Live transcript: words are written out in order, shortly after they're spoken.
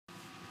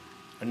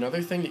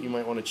Another thing that you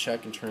might want to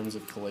check in terms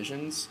of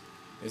collisions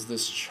is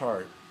this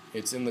chart.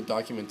 It's in the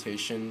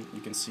documentation. You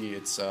can see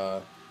it's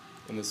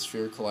in the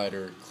Sphere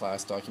Collider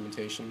class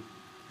documentation.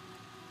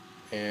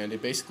 And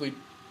it basically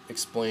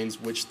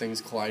explains which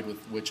things collide with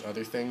which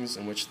other things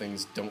and which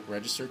things don't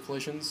register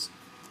collisions.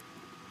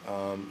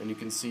 And you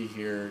can see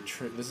here,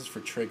 this is for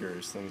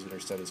triggers, things that are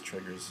set as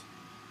triggers.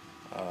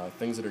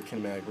 Things that are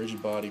kinematic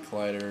rigid body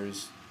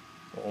colliders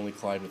will only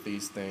collide with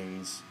these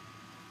things.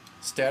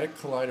 Static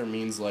collider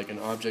means like an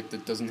object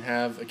that doesn't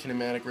have a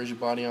kinematic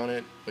rigid body on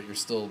it, but you're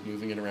still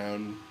moving it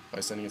around by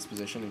setting its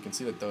position. You can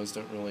see that those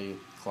don't really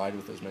collide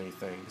with as many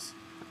things.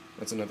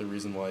 That's another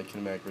reason why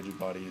kinematic rigid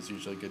body is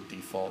usually a good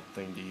default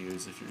thing to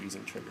use if you're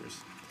using triggers.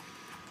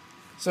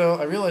 So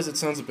I realize it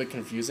sounds a bit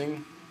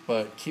confusing,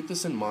 but keep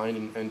this in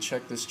mind and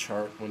check this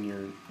chart when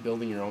you're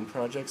building your own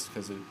projects,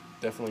 because it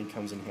definitely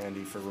comes in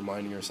handy for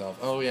reminding yourself,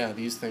 oh yeah,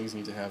 these things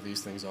need to have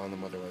these things on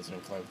them, otherwise they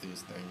don't collide with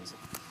these things,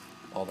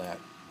 all that.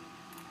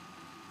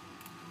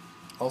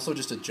 Also,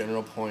 just a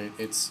general point,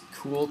 it's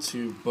cool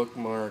to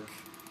bookmark.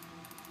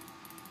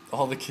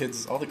 All the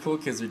cool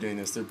kids are doing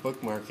this. They're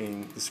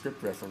bookmarking the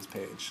script reference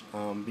page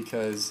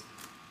because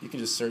you can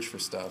just search for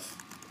stuff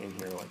in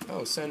here, like,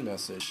 oh, send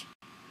message,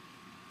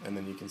 and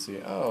then you can see,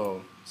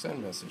 oh,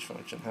 send message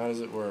function. How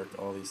does it work?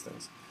 All these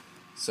things.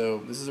 So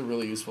this is a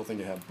really useful thing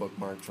to have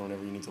bookmarked for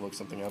whenever you need to look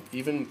something up.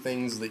 Even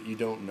things that you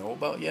don't know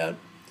about yet.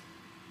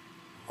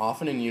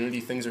 Often in Unity,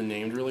 things are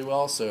named really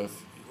well. So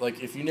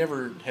if you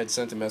never had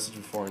sent a message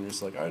before and you're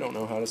just like, I don't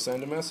know how to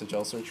send a message,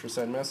 I'll search for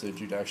send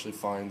message, you'd actually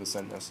find the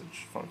send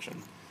message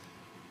function.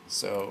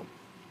 So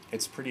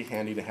it's pretty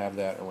handy to have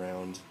that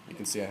around. You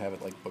can see I have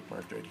it like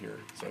bookmarked right here,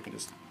 so I can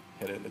just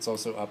hit it. It's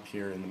also up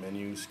here in the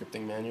menu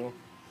scripting manual.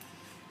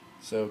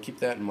 So keep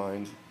that in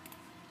mind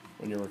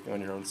when you're working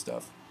on your own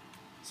stuff.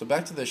 So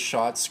back to the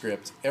shot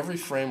script. Every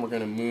frame we're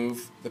going to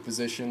move the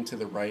position to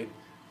the right,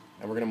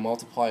 and we're going to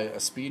multiply a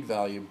speed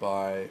value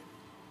by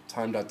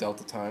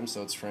time.delta time,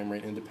 so it's frame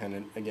rate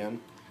independent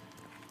again.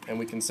 And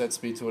we can set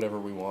speed to whatever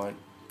we want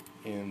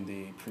in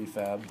the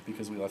prefab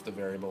because we left a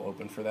variable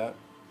open for that.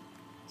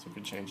 So we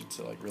could change it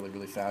to like really,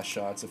 really fast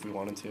shots if we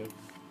wanted to.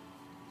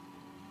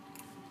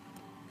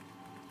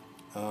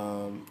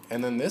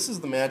 And then this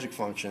is the magic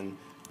function.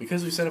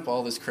 Because we set up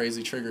all this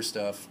crazy trigger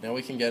stuff, now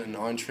we can get an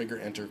on-trigger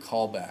enter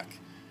callback.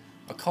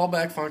 A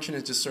callback function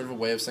is just sort of a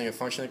way of saying a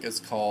function that gets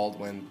called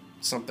when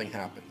something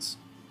happens.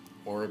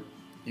 Or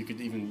you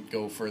could even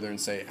go further and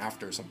say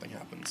after something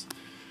happens.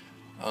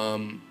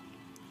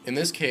 In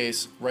this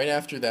case, right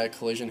after that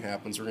collision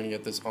happens, we're going to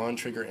get this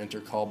on-trigger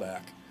enter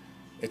callback.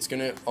 It's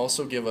going to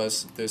also give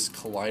us this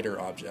collider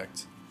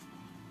object,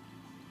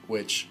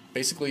 which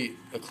basically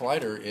a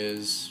collider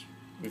is,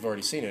 we've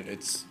already seen it,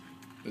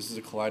 this is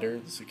a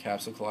collider, this is a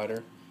capsule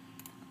collider.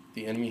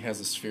 The enemy has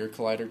a sphere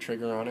collider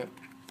trigger on it.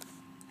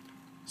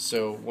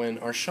 So when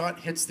our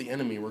shot hits the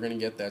enemy, we're going to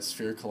get that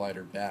sphere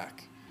collider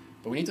back.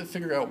 But we need to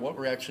figure out what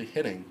we're actually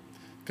hitting.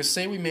 Because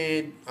say we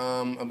made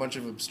a bunch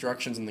of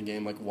obstructions in the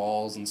game, like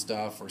walls and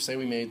stuff, or say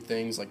we made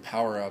things like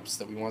power-ups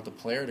that we want the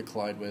player to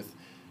collide with,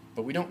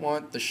 but we don't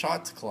want the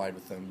shot to collide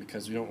with them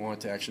because we don't want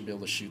it to actually be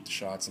able to shoot the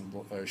shots and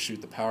or shoot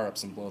the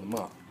power-ups and blow them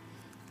up.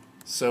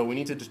 So we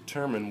need to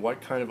determine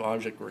what kind of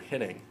object we're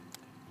hitting.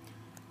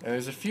 And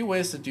there's a few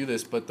ways to do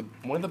this, but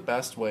one of the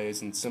best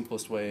ways and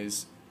simplest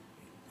ways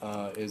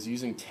is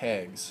using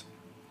tags.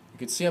 You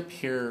can see up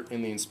here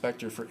in the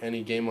inspector for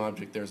any game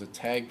object there's a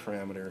tag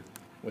parameter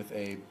with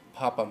a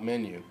pop-up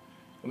menu.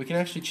 And we can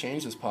actually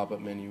change this pop-up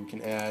menu. We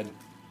can add,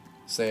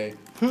 say,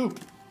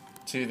 poop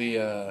to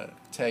the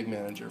tag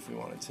manager if we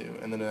wanted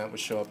to, and then that would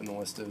show up in the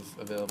list of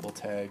available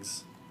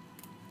tags.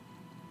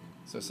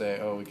 So say,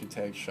 oh, we could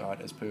tag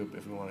shot as poop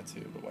if we wanted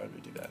to, but why would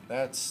we do that?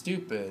 That's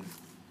stupid.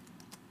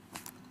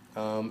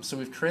 So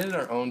we've created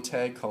our own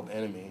tag called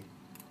enemy,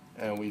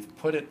 and we've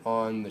put it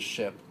on the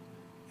ship,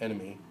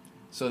 enemy,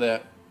 so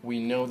that we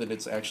know that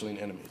it's actually an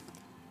enemy.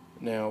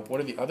 Now, what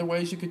are the other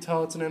ways you could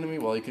tell it's an enemy?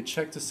 Well, you could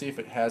check to see if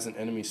it has an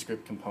enemy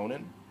script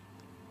component,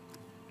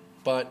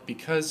 but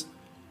because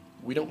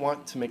we don't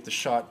want to make the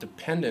shot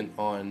dependent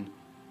on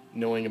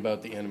knowing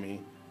about the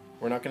enemy,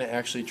 we're not going to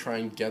actually try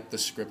and get the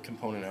script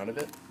component out of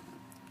it,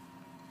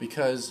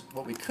 because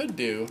what we could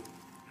do,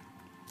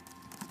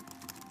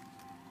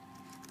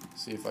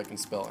 see if I can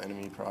spell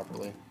enemy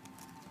properly,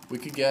 we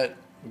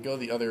go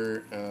the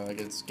other,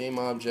 against game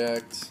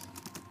object,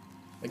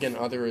 again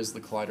other is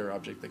the collider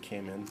object that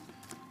came in,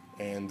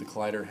 and the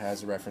collider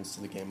has a reference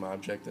to the game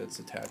object that it's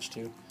attached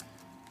to.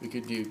 We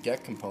could do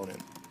get component,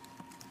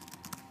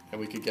 and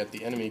we could get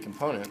the enemy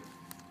component,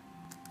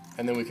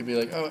 and then we could be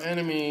like, oh,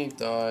 enemy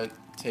dot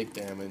take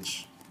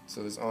damage.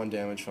 So this on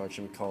damage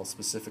function we call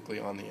specifically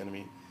on the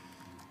enemy.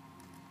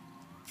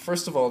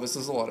 First of all, this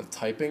is a lot of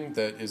typing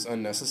that is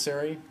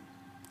unnecessary.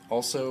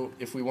 Also,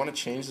 if we want to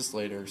change this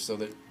later so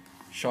that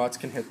shots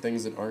can hit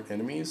things that aren't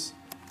enemies,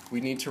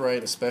 we need to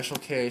write a special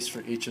case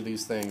for each of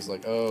these things,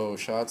 like, oh,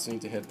 shots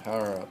need to hit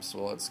power-ups.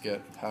 Well, let's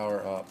get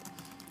power-up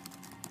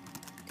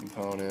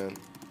component,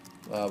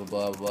 blah,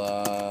 blah,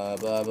 blah,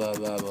 blah, blah, blah,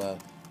 blah, blah.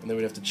 and then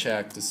we'd have to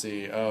check to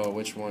see, oh,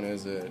 which one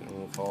is it, and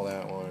we'll call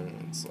that one,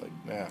 and it's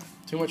like,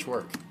 too much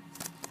work.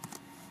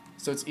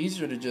 So it's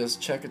easier to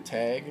just check a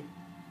tag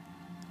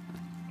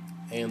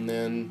and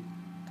then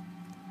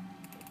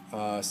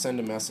send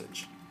a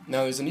message.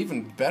 Now there's an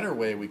even better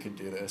way we could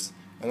do this,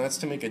 and that's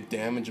to make a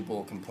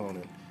damageable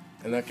component.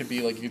 And that could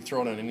be like you'd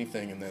throw it on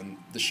anything, and then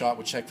the shot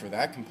would check for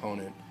that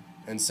component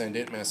and send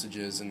it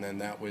messages, and then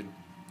that would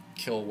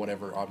kill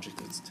whatever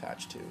object it's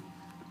attached to.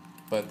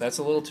 But that's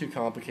a little too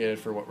complicated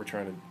for what we're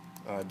trying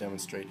to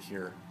demonstrate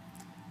here.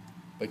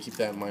 But keep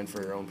that in mind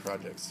for your own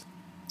projects.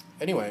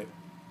 Anyway,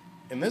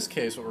 in this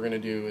case what we're going to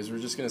do is we're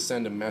just going to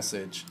send a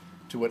message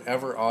to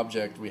whatever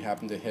object we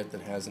happen to hit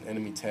that has an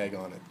enemy tag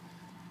on it.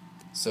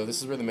 So this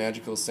is where the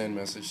magical send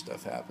message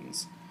stuff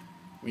happens.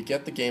 We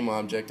get the game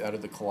object out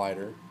of the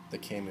collider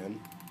that came in.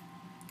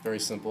 Very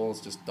simple,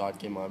 it's just dot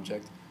game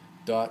object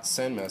dot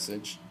send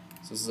message.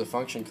 So this is a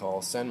function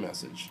call, send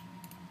message.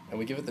 And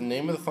we give it the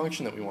name of the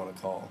function that we want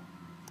to call.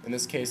 In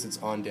this case it's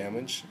on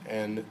damage,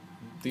 and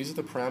these are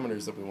the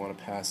parameters that we want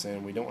to pass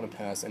in. We don't want to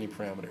pass any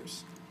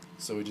parameters,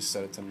 so we just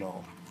set it to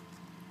null.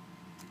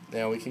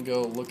 Now we can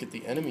go look at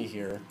the enemy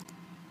here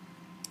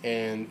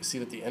and see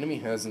that the enemy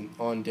has an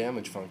on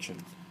damage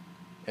function,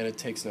 and it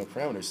takes no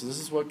parameters. So this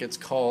is what gets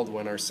called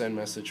when our send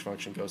message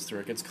function goes through.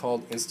 It gets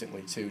called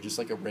instantly too, just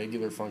like a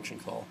regular function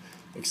call,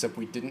 except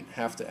we didn't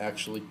have to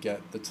actually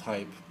get the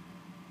type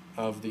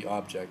of the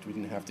object. We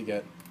didn't have to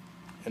get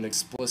an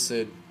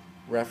explicit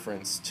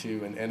reference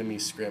to an enemy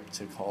script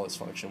to call this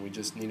function. We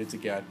just needed to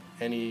get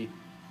any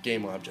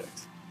game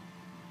object.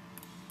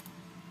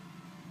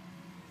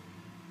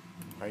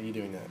 Are you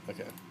doing that?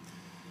 Okay.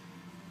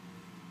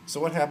 So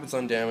what happens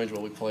on damage?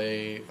 Well, we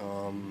play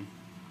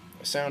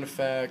a sound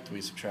effect,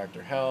 we subtract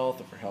our health,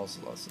 if our health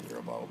is less than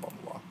 0, blah, blah, blah,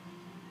 blah, blah.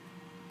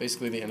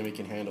 Basically, the enemy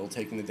can handle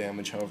taking the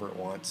damage however it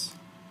wants.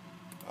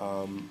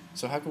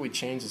 So how can we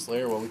change this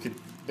layer? Well, we could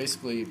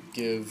basically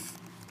give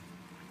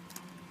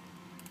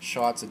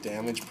shots a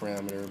damage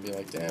parameter and be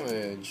like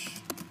damage,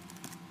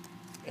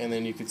 and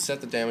then you could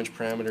set the damage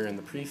parameter in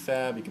the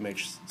prefab. You can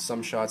make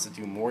some shots that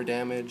do more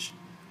damage,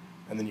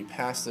 and then you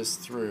pass this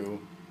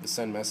through the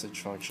send message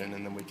function,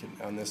 and then we can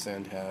on this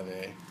end have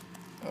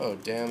a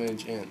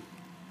damage in,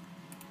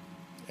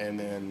 and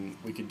then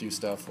we could do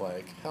stuff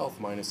like health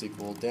minus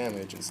equal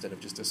damage instead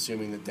of just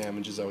assuming that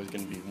damage is always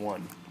going to be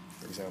 1,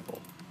 for example.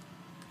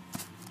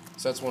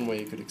 So that's one way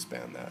you could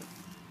expand that,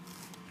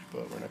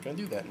 but we're not going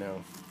to do that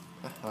now.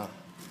 Haha.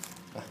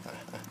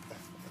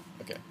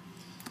 Okay.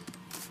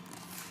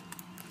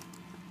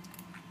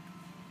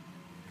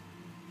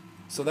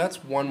 So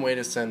that's one way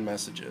to send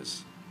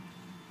messages.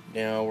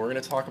 Now we're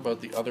going to talk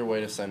about the other way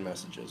to send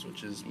messages,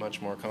 which is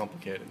much more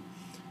complicated.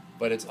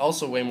 But it's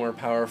also way more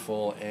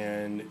powerful,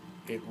 and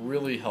it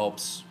really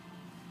helps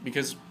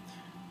because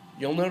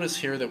you'll notice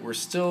here that we're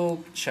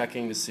still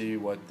checking to see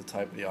what the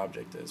type of the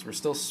object is. We're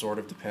still sort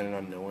of dependent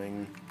on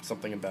knowing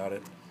something about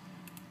it.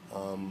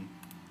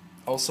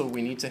 Also,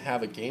 we need to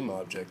have a game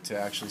object to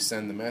actually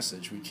send the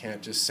message. We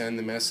can't just send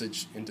the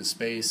message into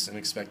space and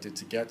expect it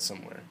to get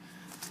somewhere.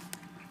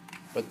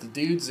 But the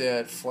dudes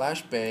at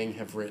Flashbang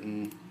have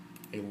written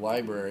a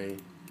library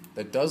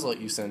that does let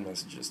you send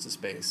messages to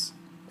space,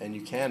 and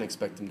you can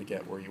expect them to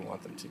get where you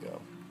want them to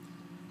go.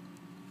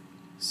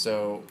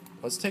 So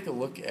let's take a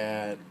look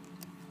at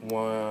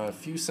a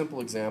few simple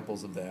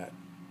examples of that.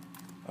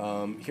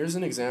 Here's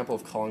an example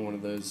of calling one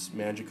of those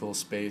magical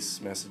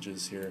space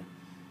messages here.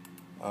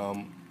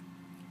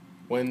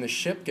 When the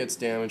ship gets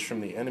damaged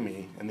from the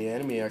enemy, and the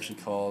enemy actually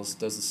does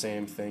the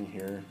same thing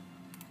here.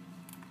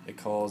 It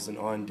calls an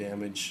on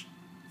damage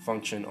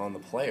function on the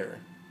player.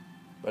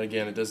 But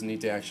again, it doesn't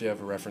need to actually have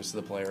a reference to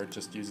the player, it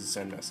just uses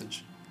send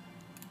message.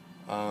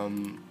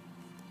 And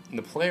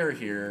the player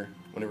here,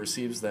 when it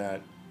receives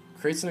that,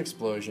 creates an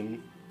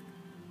explosion,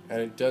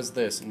 and it does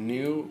this,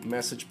 new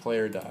message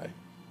player die.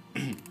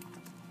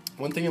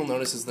 One thing you'll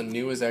notice is the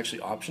new is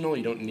actually optional,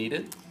 you don't need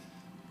it.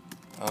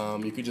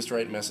 You could just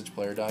write message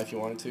player die if you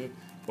wanted to.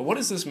 But what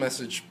is this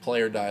message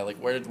player die? Like,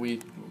 where did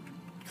we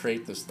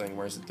create this thing?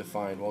 Where is it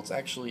defined? Well, it's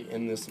actually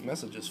in this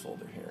messages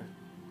folder here.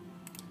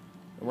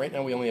 And right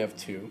now we only have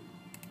 2.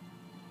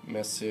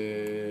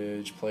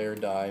 Message player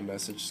die,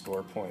 message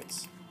score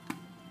points.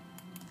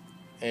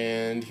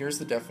 And here's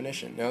the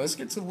definition. Now this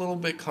gets a little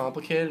bit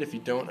complicated if you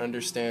don't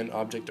understand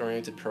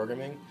object-oriented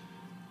programming.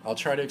 I'll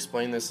try to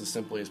explain this as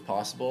simply as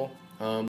possible.